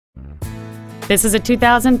This is a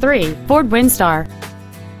 2003 Ford WINDSTAR.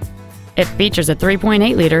 It features a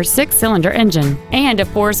 3.8-liter six-cylinder engine and a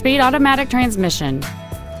 4-speed automatic transmission.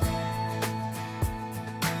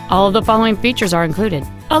 All of the following features are included: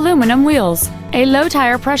 aluminum wheels, a low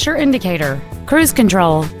tire pressure indicator, cruise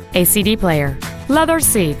control, a CD player, leather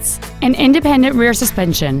seats, an independent rear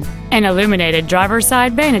suspension, an illuminated driver's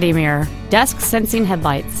side vanity mirror, dusk sensing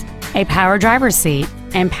headlights, a power driver's seat,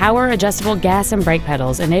 and power adjustable gas and brake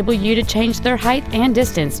pedals enable you to change their height and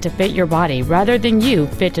distance to fit your body rather than you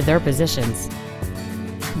fit to their positions.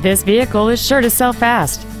 This vehicle is sure to sell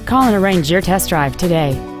fast. Call and arrange your test drive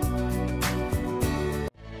today.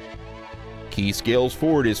 Key Scales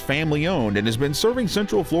Ford is family owned and has been serving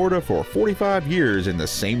Central Florida for 45 years in the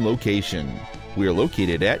same location. We are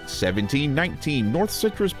located at 1719 North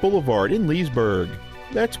Citrus Boulevard in Leesburg.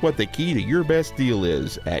 That's what the key to your best deal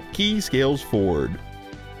is at Key Scales Ford.